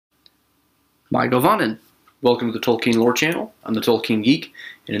Michael Vonden. Welcome to the Tolkien Lore Channel. I'm the Tolkien Geek,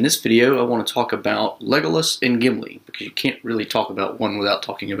 and in this video I want to talk about Legolas and Gimli, because you can't really talk about one without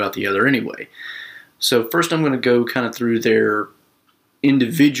talking about the other anyway. So first I'm going to go kind of through their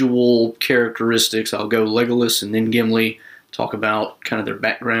individual characteristics. I'll go Legolas and then Gimli, talk about kind of their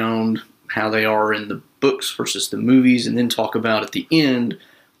background, how they are in the books versus the movies, and then talk about at the end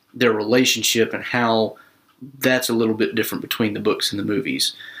their relationship and how that's a little bit different between the books and the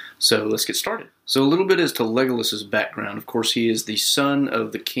movies. So let's get started. So a little bit as to Legolas's background. Of course, he is the son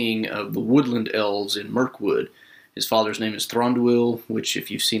of the king of the woodland elves in Mirkwood. His father's name is Thranduil, which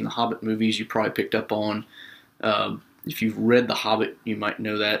if you've seen the Hobbit movies, you probably picked up on. If you've read The Hobbit, you might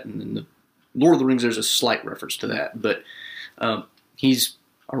know that. And in the Lord of the Rings, there's a slight reference to that. But he's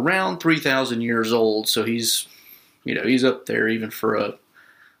around 3,000 years old, so he's up there even for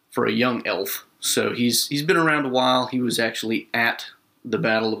a young elf. So he's been around a while. He was actually at the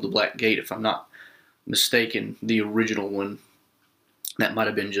Battle of the Black Gate, if I'm not mistaken, the original one. That might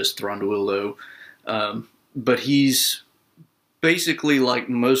have been just Thranduil, though. But he's basically, like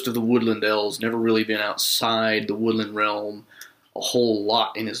most of the woodland elves, never really been outside the woodland realm a whole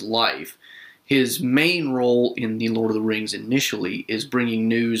lot in his life. His main role in The Lord of the Rings initially is bringing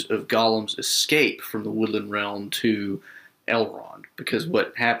news of Gollum's escape from the woodland realm to Elrond, because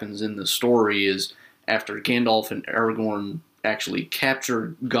what happens in the story is after Gandalf and Aragorn actually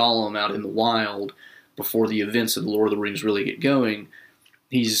capture Gollum out in the wild before the events of The Lord of the Rings really get going,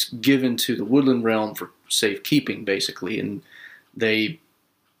 he's given to the woodland realm for safekeeping, basically, and they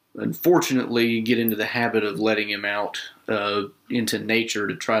unfortunately get into the habit of letting him out into nature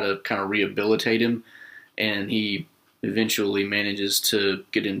to try to kind of rehabilitate him, and he eventually manages to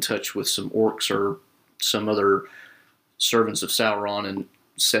get in touch with some orcs or some other servants of Sauron and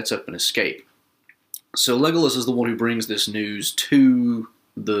sets up an escape. So Legolas is the one who brings this news to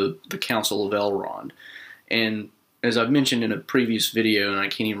the Council of Elrond. And as I've mentioned in a previous video, and I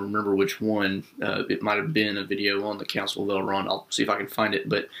can't even remember which one, it might have been a video on the Council of Elrond. I'll see if I can find it.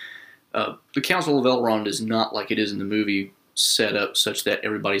 But the Council of Elrond is not like it is in the movie, set up such that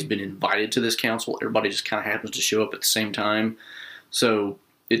everybody's been invited to this council. Everybody just kind of happens to show up at the same time. So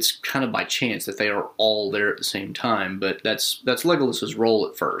it's kind of by chance that they are all there at the same time. But that's Legolas's role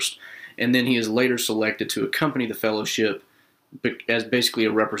at first. And then he is later selected to accompany the Fellowship as basically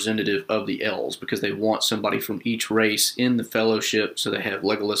a representative of the elves, because they want somebody from each race in the Fellowship. So they have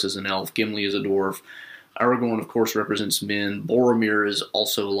Legolas as an elf, Gimli as a dwarf, Aragorn, of course, represents men. Boromir is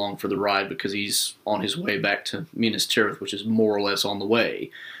also along for the ride because he's on his way back to Minas Tirith, which is more or less on the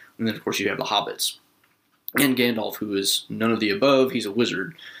way. And then, of course, you have the hobbits. And Gandalf, who is none of the above. He's a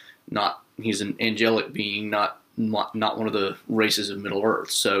wizard. He's an angelic being, not one of the races of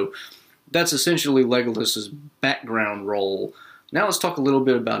Middle-earth. So that's essentially Legolas's background role. Now let's talk a little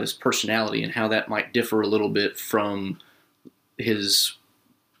bit about his personality and how that might differ a little bit from his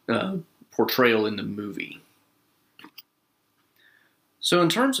portrayal in the movie. So in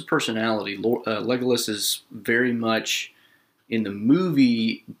terms of personality, Legolas is very much, in the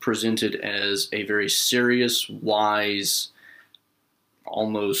movie, presented as a very serious, wise,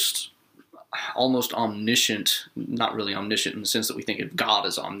 almost omniscient, not really omniscient in the sense that we think of God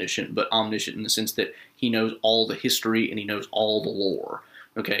as omniscient, but omniscient in the sense that he knows all the history and he knows all the lore.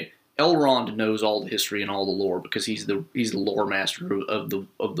 Okay, Elrond knows all the history and all the lore because he's the lore master of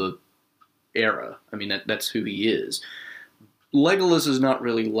the era. I mean, that's who he is. Legolas is not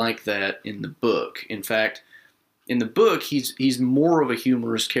really like that in the book. In fact, in the book, he's more of a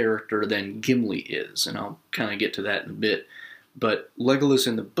humorous character than Gimli is, and I'll kind of get to that in a bit. But Legolas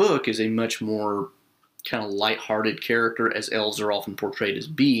in the book is a much more kind of lighthearted character, as elves are often portrayed as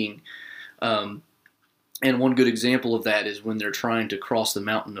being. And one good example of that is when they're trying to cross the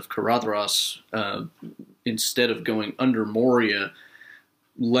mountain of Caradhras, instead of going under Moria,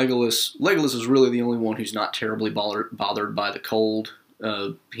 Legolas is really the only one who's not terribly bothered by the cold.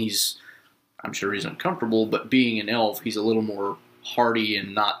 I'm sure he's uncomfortable, but being an elf, he's a little more hardy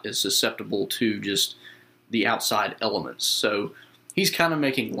and not as susceptible to just the outside elements. So he's kind of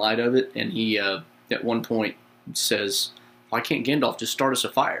making light of it, and he at one point says, "Why can't Gandalf just start us a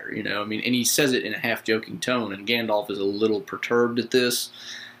fire?" I mean, and he says it in a half-joking tone, and Gandalf is a little perturbed at this,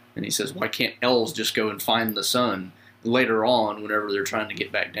 and he says, "Why can't elves just go and find the sun?" Later on, whenever they're trying to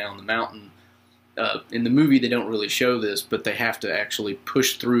get back down the mountain, in the movie they don't really show this, but they have to actually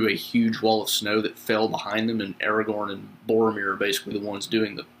push through a huge wall of snow that fell behind them, and Aragorn and Boromir are basically the ones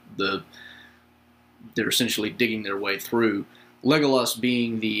doing they're essentially digging their way through. Legolas,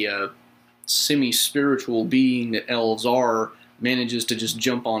 being the semi-spiritual being that elves are, manages to just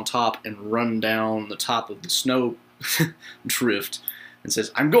jump on top and run down the top of the snow drift and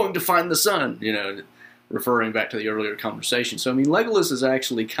says, "I'm going to find the sun," referring back to the earlier conversation. So, I mean, Legolas is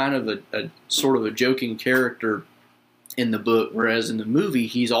actually kind of a sort of a joking character in the book, whereas in the movie,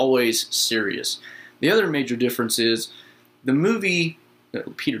 he's always serious. The other major difference is the movie,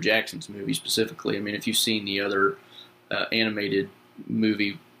 Peter Jackson's movie specifically. I mean, if you've seen the other animated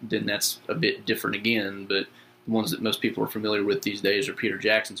movie, then that's a bit different again, but the ones that most people are familiar with these days are Peter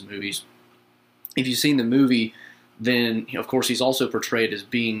Jackson's movies. If you've seen the movie, then, of course, he's also portrayed as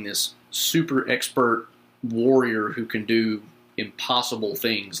being this super expert warrior who can do impossible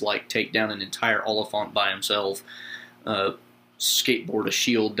things like take down an entire Oliphant by himself, skateboard a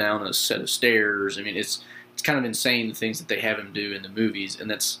shield down a set of stairs. I mean, it's kind of insane the things that they have him do in the movies, and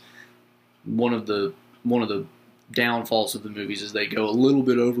that's one of the downfalls of the movies is they go a little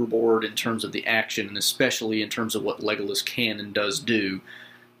bit overboard in terms of the action, and especially in terms of what Legolas can and does do.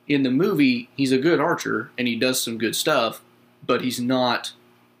 In the movie, he's a good archer, and he does some good stuff, but he's not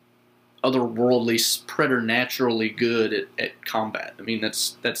otherworldly, preternaturally good at combat. I mean,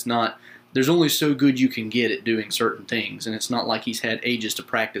 that's not... There's only so good you can get at doing certain things, and it's not like he's had ages to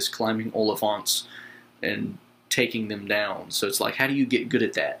practice climbing Oliphants and taking them down. So it's like, how do you get good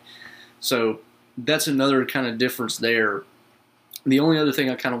at that? So that's another kind of difference there. The only other thing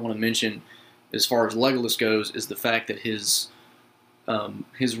I kind of want to mention as far as Legolas goes is the fact that his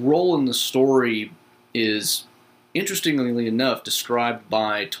role in the story is, interestingly enough, described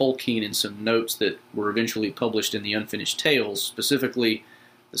by Tolkien in some notes that were eventually published in the Unfinished Tales, specifically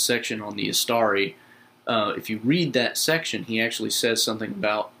the section on the Astari. If you read that section, he actually says something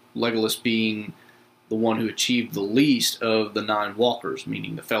about Legolas being the one who achieved the least of the 9 walkers,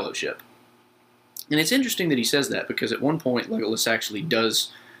 meaning the Fellowship. And it's interesting that he says that, because at one point Legolas actually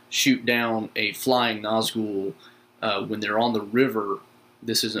does shoot down a flying Nazgul when they're on the river.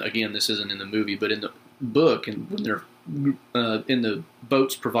 This isn't in the movie, but in the book, and when they're in the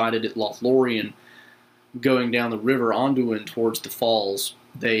boats provided at Lothlorien, going down the river Anduin towards the falls,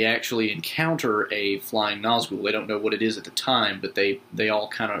 they actually encounter a flying Nazgul. They don't know what it is at the time, but they all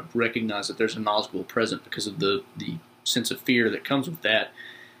kind of recognize that there's a Nazgul present because of the sense of fear that comes with that.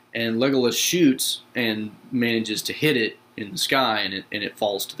 And Legolas shoots and manages to hit it in the sky, and it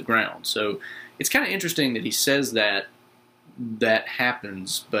falls to the ground. So it's kind of interesting that he says that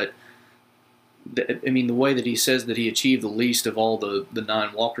happens, but I mean, the way that he says that he achieved the least of all the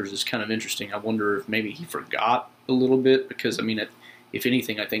 9 walkers is kind of interesting. I wonder if maybe he forgot a little bit, because, I mean, if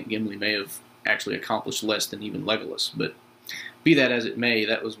anything, I think Gimli may have actually accomplished less than even Legolas. But be that as it may,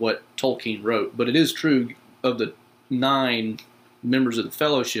 that was what Tolkien wrote. But it is true, of the 9 members of the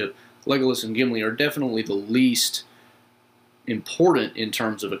Fellowship, Legolas and Gimli are definitely the least important in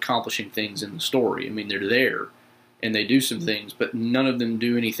terms of accomplishing things in the story. I mean, they're there, and they do some things, but none of them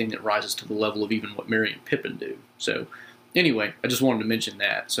do anything that rises to the level of even what Merry and Pippin do. So, anyway, I just wanted to mention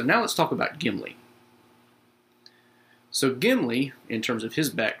that. So now let's talk about Gimli. So Gimli, in terms of his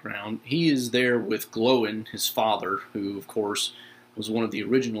background, he is there with Glóin, his father, who, of course, was one of the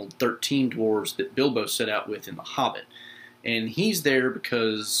original 13 dwarves that Bilbo set out with in The Hobbit. And he's there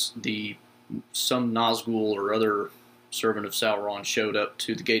because some Nazgul or other servant of Sauron showed up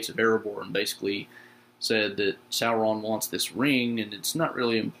to the gates of Erebor and basically said that Sauron wants this ring, and it's not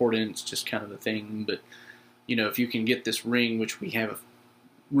really important, it's just kind of a thing, but, if you can get this ring, which we have a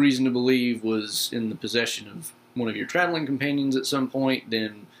reason to believe was in the possession of one of your traveling companions at some point,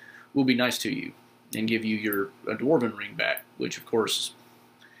 then we'll be nice to you and give you a dwarven ring back, which, of course,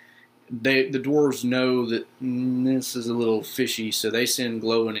 the dwarves know that this is a little fishy, so they send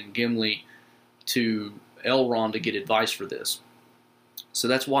Glóin and Gimli to Elrond to get advice for this. So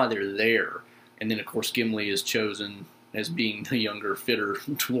that's why they're there. And then, of course, Gimli is chosen as being the younger, fitter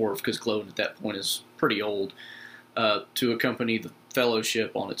dwarf, because Glóin at that point is pretty old, to accompany the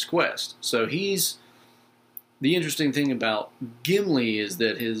Fellowship on its quest. So the interesting thing about Gimli is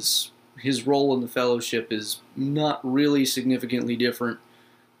that his role in the Fellowship is not really significantly different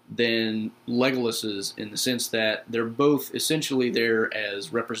than Legolas's, in the sense that they're both essentially there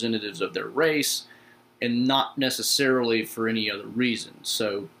as representatives of their race and not necessarily for any other reason.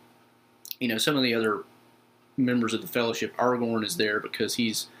 So, some of the other members of the Fellowship, Aragorn is there because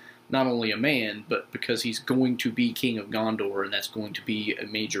he's not only a man, but because he's going to be King of Gondor, and that's going to be a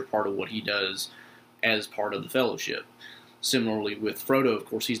major part of what he does as part of the Fellowship. Similarly with Frodo, of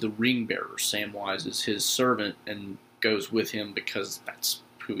course, he's the ring bearer. Samwise is his servant and goes with him because that's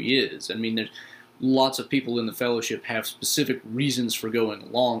who he is. I mean, there's lots of people in the Fellowship have specific reasons for going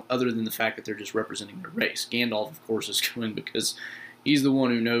along, other than the fact that they're just representing their race. Gandalf, of course, is going because he's the one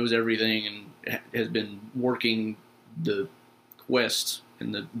who knows everything and has been working the quest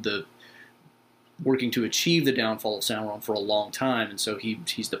and the working to achieve the downfall of Sauron for a long time, and so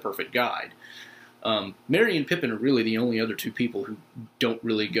he's the perfect guide. Merry and Pippin are really the only other two people who don't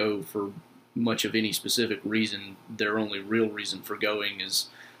really go for much of any specific reason. Their only real reason for going is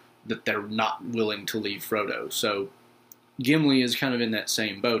that they're not willing to leave Frodo. So Gimli is kind of in that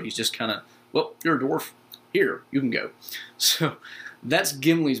same boat. He's just kind of, well, you're a dwarf. Here, you can go. So that's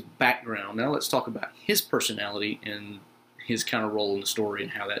Gimli's background. Now let's talk about his personality and his kind of role in the story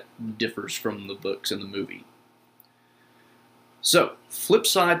and how that differs from the books and the movie. So, flip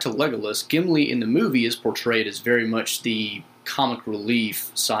side to Legolas, Gimli in the movie is portrayed as very much the comic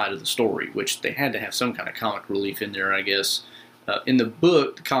relief side of the story, which they had to have some kind of comic relief in there, I guess. In the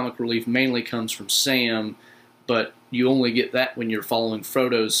book, the comic relief mainly comes from Sam, but you only get that when you're following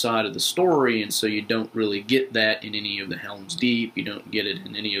Frodo's side of the story, and so you don't really get that in any of the Helm's Deep. You don't get it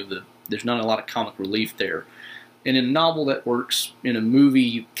in any of the... There's not a lot of comic relief there. In a novel that works, in a movie,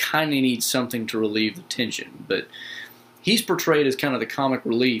 you kind of need something to relieve the tension, but he's portrayed as kind of the comic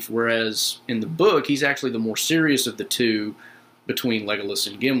relief, whereas in the book, he's actually the more serious of the two between Legolas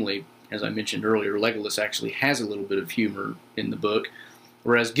and Gimli. As I mentioned earlier, Legolas actually has a little bit of humor in the book,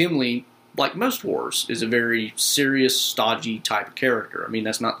 whereas Gimli, like most dwarves, is a very serious, stodgy type of character. I mean,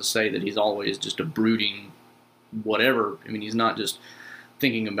 that's not to say that he's always just a brooding whatever. I mean, he's not just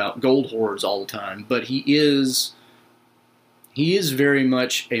thinking about gold hoards all the time, but he is very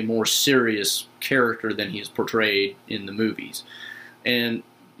much a more serious character than he is portrayed in the movies. And,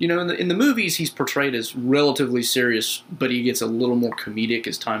 you know, in the movies, he's portrayed as relatively serious, but he gets a little more comedic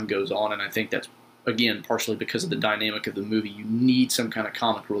as time goes on, and I think that's, again, partially because of the dynamic of the movie. You need some kind of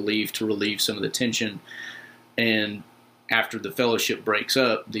comic relief to relieve some of the tension, and after the Fellowship breaks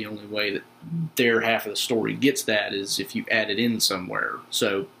up, the only way that their half of the story gets that is if you add it in somewhere.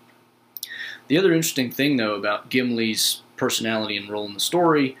 So, the other interesting thing, though, about Gimli's personality and role in the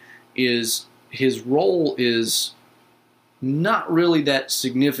story is his role is not really that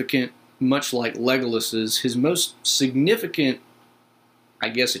significant, much like Legolas's. His most significant, I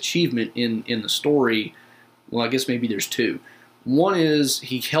guess, achievement in the story, well, I guess maybe there's two. One is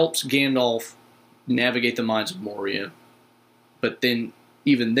he helps Gandalf navigate the Mines of Moria, but then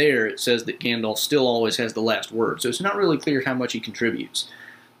even there it says that Gandalf still always has the last word, so it's not really clear how much he contributes.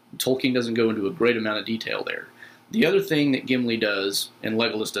 Tolkien doesn't go into a great amount of detail there. The other thing that Gimli does, and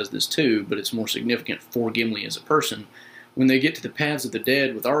Legolas does this too, but it's more significant for Gimli as a person, when they get to the Paths of the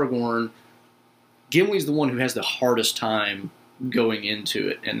Dead with Aragorn, Gimli's the one who has the hardest time going into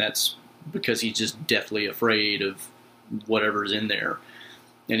it, and that's because he's just deathly afraid of whatever's in there.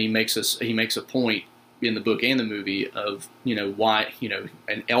 And he makes a point in the book and the movie of, you know, why, you know,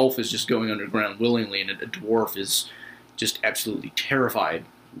 an elf is just going underground willingly and a dwarf is just absolutely terrified.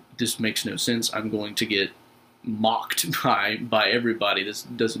 This makes no sense. I'm going to get mocked by everybody. This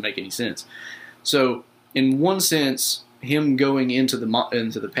doesn't make any sense. So, in one sense, him going into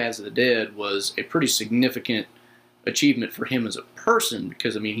the Paths of the Dead was a pretty significant achievement for him as a person,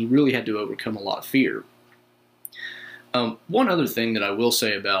 because, I mean, he really had to overcome a lot of fear. One other thing that I will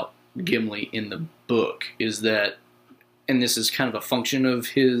say about Gimli in the book is that, and this is kind of a function of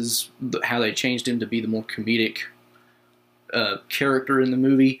how they changed him to be the more comedic character in the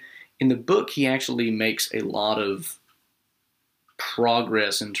movie. In the book, he actually makes a lot of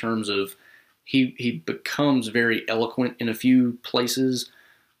progress in terms of he becomes very eloquent in a few places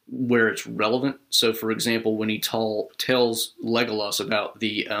where it's relevant. So, for example, when he tells Legolas about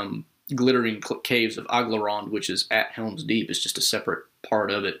the glittering caves of Aglarond, which is at Helm's Deep, it's just a separate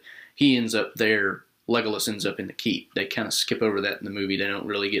part of it. He ends up there. Legolas ends up in the keep. They kind of skip over that in the movie. They don't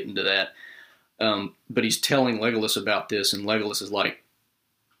really get into that. But he's telling Legolas about this, and Legolas is like,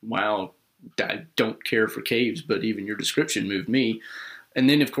 wow, I don't care for caves, but even your description moved me. And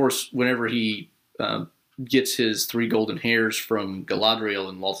then, of course, whenever he gets his 3 golden hairs from Galadriel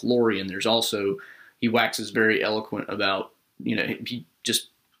and Lothlorien, there's also, he waxes very eloquent about, you know, he just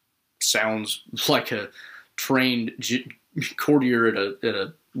sounds like a trained courtier at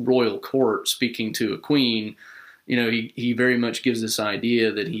a royal court speaking to a queen. You know, he very much gives this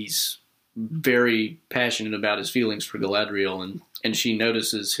idea that he's very passionate about his feelings for Galadriel, and she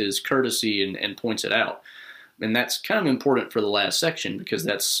notices his courtesy and points it out. And that's kind of important for the last section, because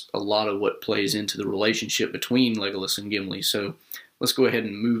that's a lot of what plays into the relationship between Legolas and Gimli. So let's go ahead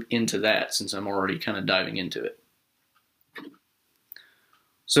and move into that, since I'm already kind of diving into it.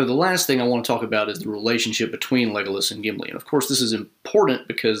 So the last thing I want to talk about is the relationship between Legolas and Gimli. And of course this is important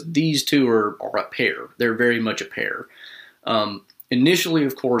because these two are a pair. They're very much a pair. Initially,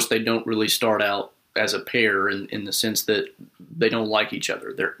 of course, they don't really start out as a pair in the sense that they don't like each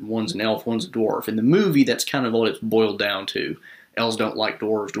other. One's an elf, one's a dwarf. In the movie, that's kind of what it's boiled down to. elves don't like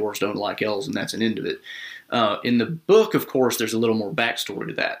dwarves, dwarves don't like elves, and that's an end of it. In the book, of course, there's a little more backstory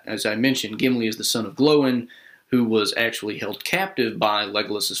to that. As I mentioned, Gimli is the son of Glóin, who was actually held captive by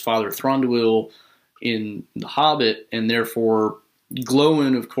Legolas's father, Thranduil, in The Hobbit, and therefore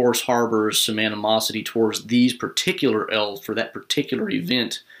Glóin, of course, harbors some animosity towards these particular elves for that particular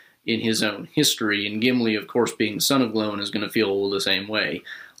event in his own history, and Gimli, of course, being the son of Glóin, is going to feel the same way.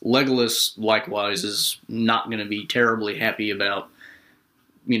 Legolas, likewise, is not going to be terribly happy about,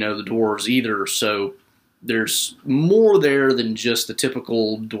 the dwarves either, so there's more there than just the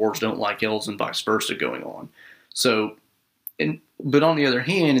typical dwarves don't like elves and vice versa going on. So, but on the other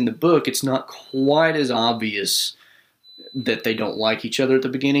hand, in the book, it's not quite as obvious that they don't like each other at the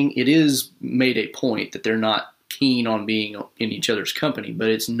beginning. It is made a point that they're not keen on being in each other's company, but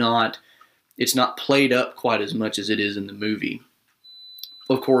it's not played up quite as much as it is in the movie.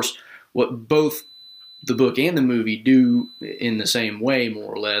 Of course, what both the book and the movie do in the same way,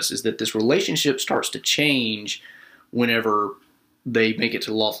 more or less, is that this relationship starts to change whenever they make it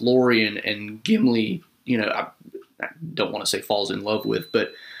to Lothlorien and Gimli, I don't want to say falls in love with,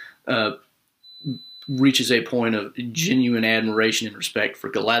 but reaches a point of genuine admiration and respect for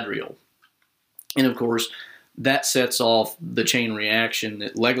Galadriel. And of course, that sets off the chain reaction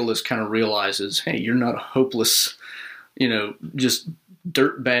that Legolas kind of realizes, hey, you're not a hopeless, just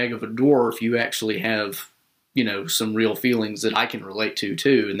dirtbag of a dwarf. You actually have, some real feelings that I can relate to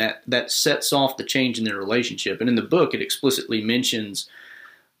too. And that sets off the change in their relationship. And in the book, it explicitly mentions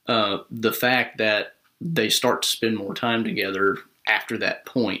the fact that they start to spend more time together after that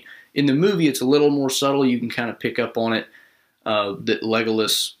point. In the movie, it's a little more subtle. You can kind of pick up on it that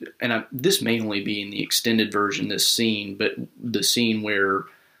Legolas, and this may only be in the extended version, this scene, but the scene where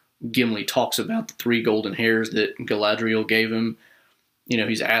Gimli talks about the 3 golden hairs that Galadriel gave him,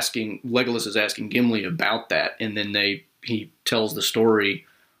 Legolas is asking Gimli about that, and then he tells the story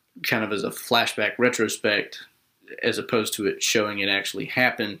kind of as a flashback retrospect as opposed to it showing it actually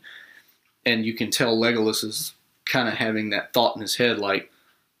happen. And you can tell Legolas is kind of having that thought in his head, like,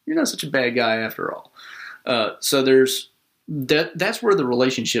 you're not such a bad guy after all. So there's that's where the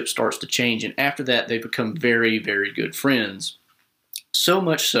relationship starts to change. And after that, they become very, very good friends. So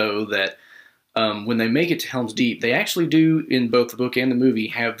much so that when they make it to Helm's Deep, they actually do, in both the book and the movie,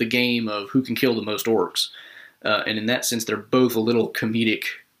 have the game of who can kill the most orcs. And in that sense, they're both a little comedic,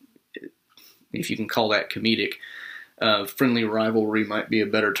 if you can call that comedic. Friendly rivalry might be a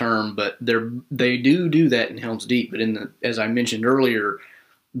better term, but they do that in Helm's Deep. But as I mentioned earlier,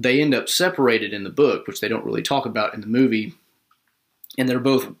 they end up separated in the book, which they don't really talk about in the movie, and they're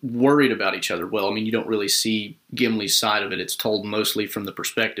both worried about each other. Well, I mean, you don't really see Gimli's side of it. It's told mostly from the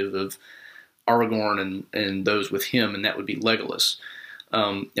perspective of Aragorn and those with him, and that would be Legolas.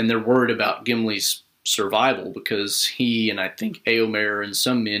 And they're worried about Gimli's survival because he and I think Éomer and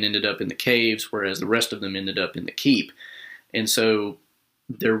some men ended up in the caves, whereas the rest of them ended up in the keep. And so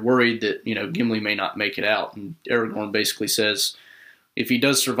they're worried that, Gimli may not make it out. And Aragorn basically says, if he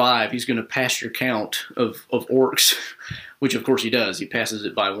does survive, he's going to pass your count of orcs, which of course he does. He passes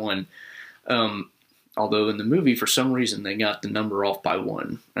it by 1. Although in the movie, for some reason, they got the number off by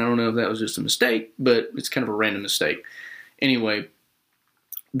 1. I don't know if that was just a mistake, but it's kind of a random mistake. Anyway,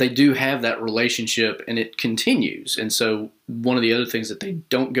 they do have that relationship, and it continues. And so one of the other things that they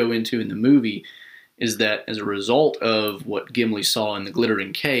don't go into in the movie is that as a result of what Gimli saw in the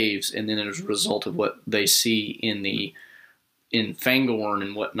Glittering Caves, and then as a result of what they see in Fangorn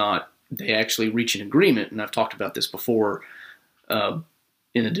and whatnot, they actually reach an agreement, and I've talked about this before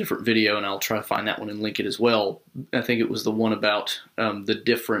in a different video, and I'll try to find that one and link it as well. I think it was the one about the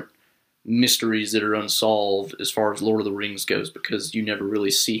different mysteries that are unsolved as far as Lord of the Rings goes, because you never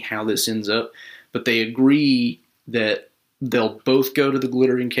really see how this ends up. But they agree that they'll both go to the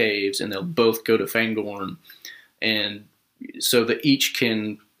Glittering Caves and they'll both go to Fangorn, and so that each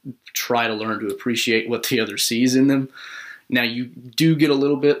can try to learn to appreciate what the other sees in them. Now, you do get a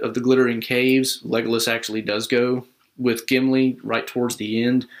little bit of the Glittering Caves. Legolas actually does go with Gimli right towards the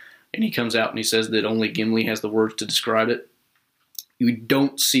end, and he comes out and he says that only Gimli has the words to describe it. You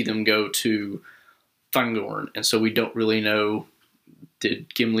don't see them go to Fangorn, and so we don't really know,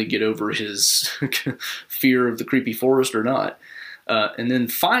 did Gimli get over his fear of the creepy forest or not? And then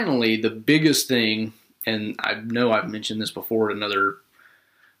finally, the biggest thing, and I know I've mentioned this before in another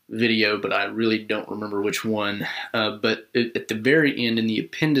video, but I really don't remember which one. But at the very end, in the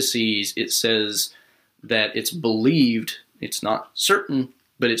appendices, it says that it's believed, it's not certain,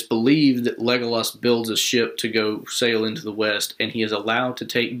 but it's believed that Legolas builds a ship to go sail into the west, and he is allowed to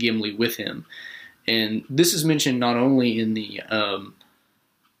take Gimli with him. And this is mentioned not only in the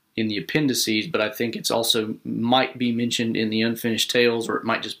in the appendices, but I think it's also might be mentioned in the Unfinished Tales, or it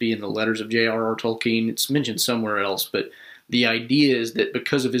might just be in the letters of J.R.R. Tolkien. It's mentioned somewhere else, but the idea is that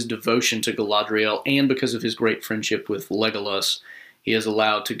because of his devotion to Galadriel and because of his great friendship with Legolas, he is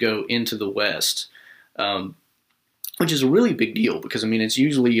allowed to go into the West, which is a really big deal because, I mean, it's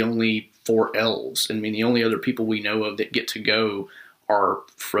usually only 4 elves. I mean, the only other people we know of that get to go are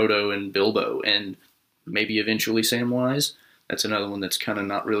Frodo and Bilbo, and maybe eventually Samwise. That's another one that's kind of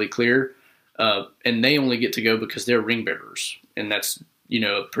not really clear. And they only get to go because they're ring bearers, and that's,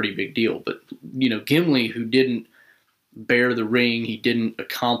 a pretty big deal. But, Gimli, who didn't bear the ring, he didn't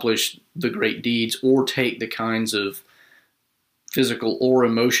accomplish the great deeds or take the kinds of physical or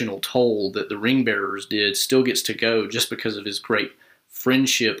emotional toll that the ring bearers did, still gets to go just because of his great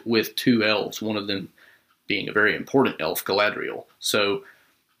friendship with 2 elves, one of them being a very important elf, Galadriel. So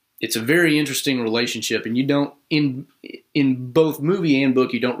it's a very interesting relationship, and you don't, in both movie and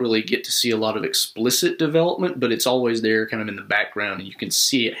book, you don't really get to see a lot of explicit development, but it's always there kind of in the background, and you can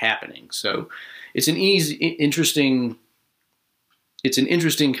see it happening. So it's an interesting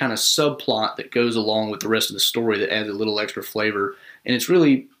kind of subplot that goes along with the rest of the story that adds a little extra flavor, and it's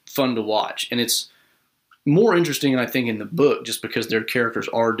really fun to watch. And it's more interesting, I think, in the book just because their characters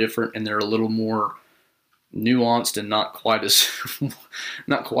are different and they're a little more nuanced and not quite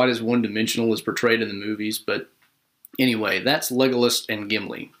as one-dimensional as portrayed in the movies. But anyway, that's Legolas and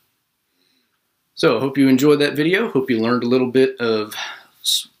Gimli. So I hope you enjoyed that video. Hope you learned a little bit of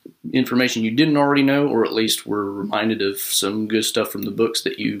information you didn't already know, or at least were reminded of some good stuff from the books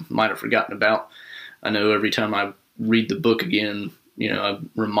that you might have forgotten about. I know every time I read the book again, I'm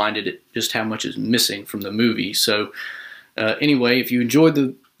reminded it just how much is missing from the movie. So anyway, if you enjoyed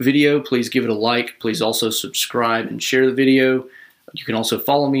the video, please give it a like. Please also subscribe and share the video. You can also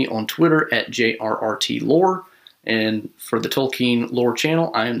follow me on Twitter at JRRTLore. And for the Tolkien Lore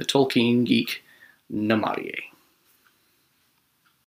channel, I am the Tolkien Geek Namarie.